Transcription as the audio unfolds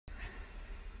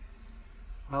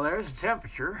Well, there's the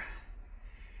temperature.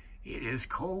 It is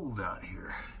cold out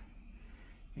here.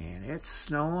 And it's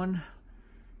snowing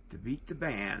to beat the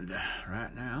band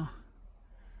right now.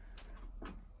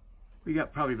 We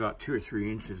got probably about 2 or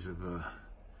 3 inches of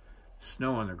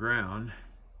snow on the ground.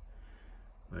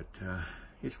 But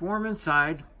it's warm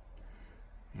inside.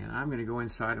 And I'm going to go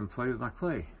inside and play with my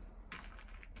clay.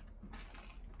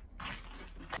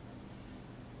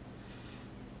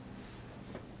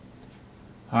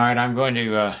 All right, I'm going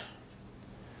to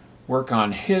work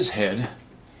on his head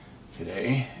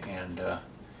today, and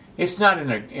it's not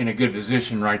in a good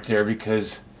position right there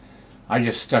because I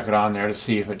just stuck it on there to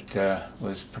see if it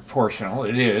was proportional.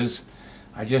 It is.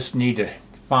 I just need to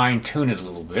fine-tune it a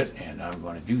little bit, and I'm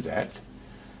going to do that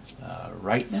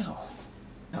right now.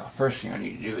 Now, the first thing I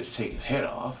need to do is take his head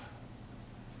off.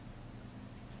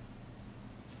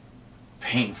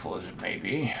 Painful as it may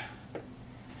be.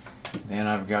 Then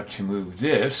I've got to move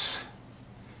this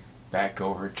back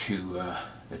over to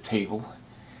the table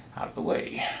out of the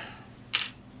way.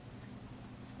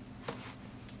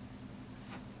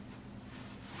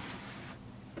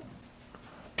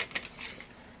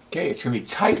 Okay, it's going to be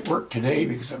tight work today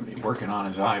because I'm going to be working on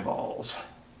his eyeballs.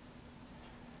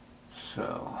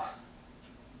 So,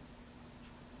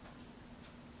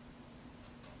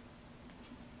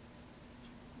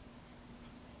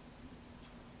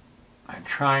 I'm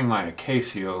trying my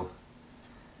Acaso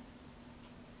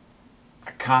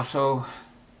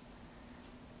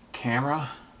camera.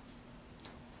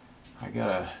 I got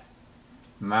a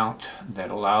mount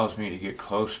that allows me to get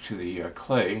close to the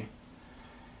clay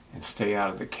and stay out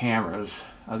of the cameras,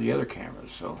 the other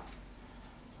cameras. So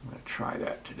I'm going to try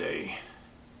that today.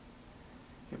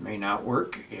 It may not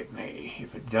work. It may.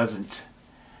 If it doesn't,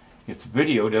 if the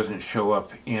video doesn't show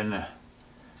up in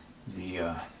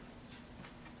the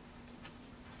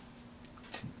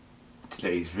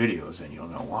today's videos, then you'll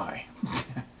know why.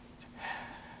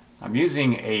 I'm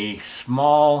using a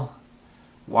small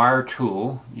wire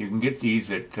tool. You can get these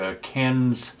at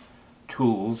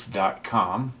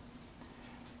kenstools.com.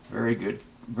 Very good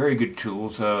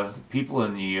tools. People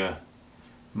in the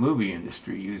movie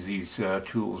industry use these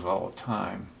tools all the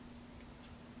time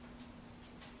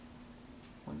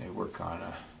when they work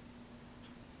on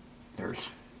their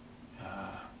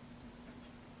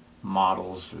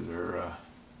models or their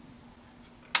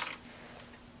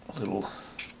little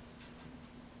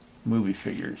movie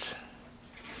figures.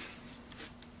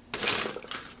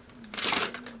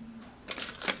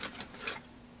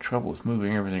 Trouble with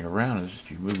moving everything around is if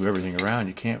you move everything around,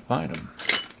 you can't find them.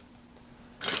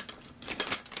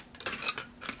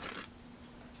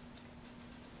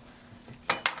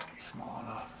 Small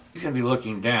enough. He's going to be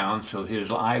looking down, so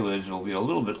his eyelids will be a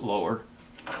little bit lower.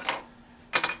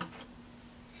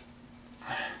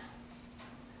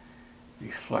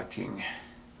 Reflecting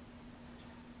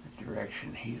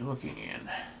direction he's looking in.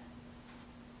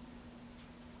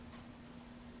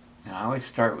 Now I always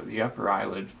start with the upper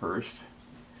eyelid first.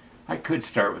 I could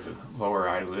start with the lower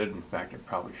eyelid. In fact, I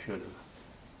probably should have.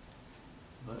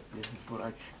 But this is what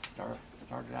I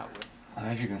started out with.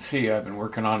 As you can see, I've been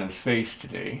working on his face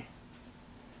today.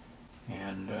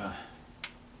 And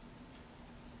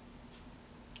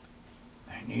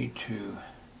I need to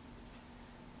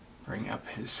bring up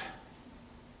his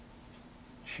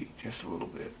cheek just a little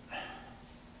bit.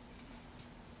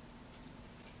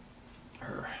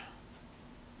 There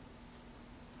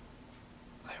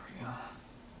we go.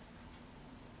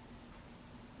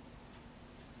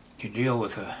 You deal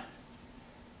with a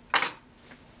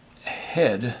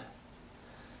head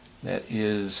that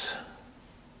is,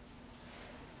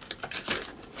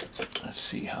 let's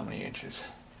see how many inches.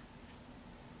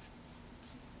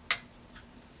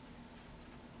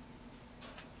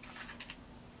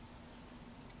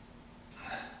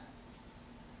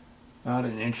 About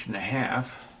 1.5 inches.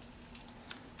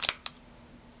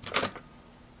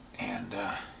 And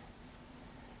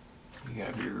you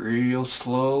gotta be real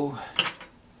slow,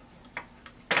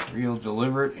 real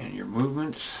deliberate in your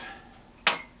movements,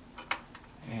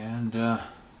 and have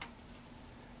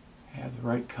the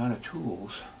right kind of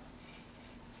tools.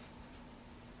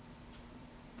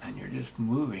 And you're just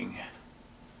moving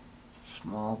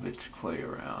small bits of clay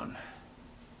around.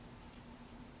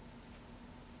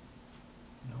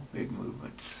 No big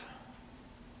movements.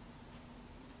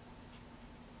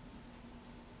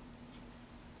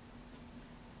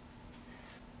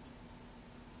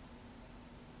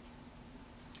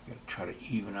 Got to try to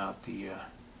even out the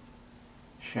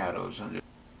shadows under.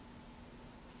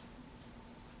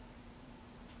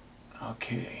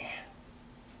 Okay.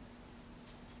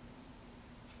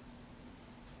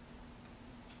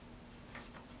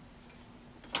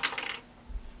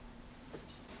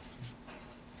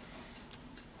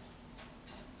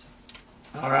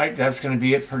 All right, that's going to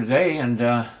be it for today, and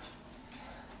I'll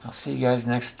see you guys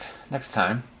next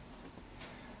time.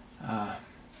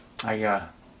 I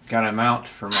got a mount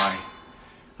for my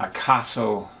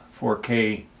Picasso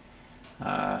 4K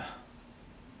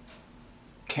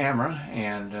camera,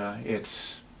 and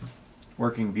it's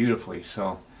working beautifully,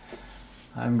 so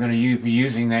I'm going to be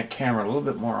using that camera a little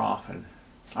bit more often.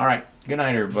 Alright, good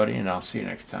night everybody, and I'll see you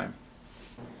next time.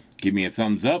 Give me a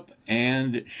thumbs up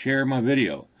and share my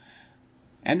video.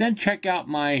 And then check out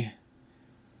my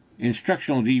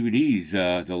instructional DVDs,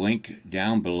 the link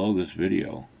down below this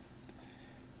video.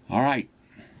 Alright,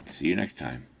 see you next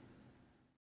time.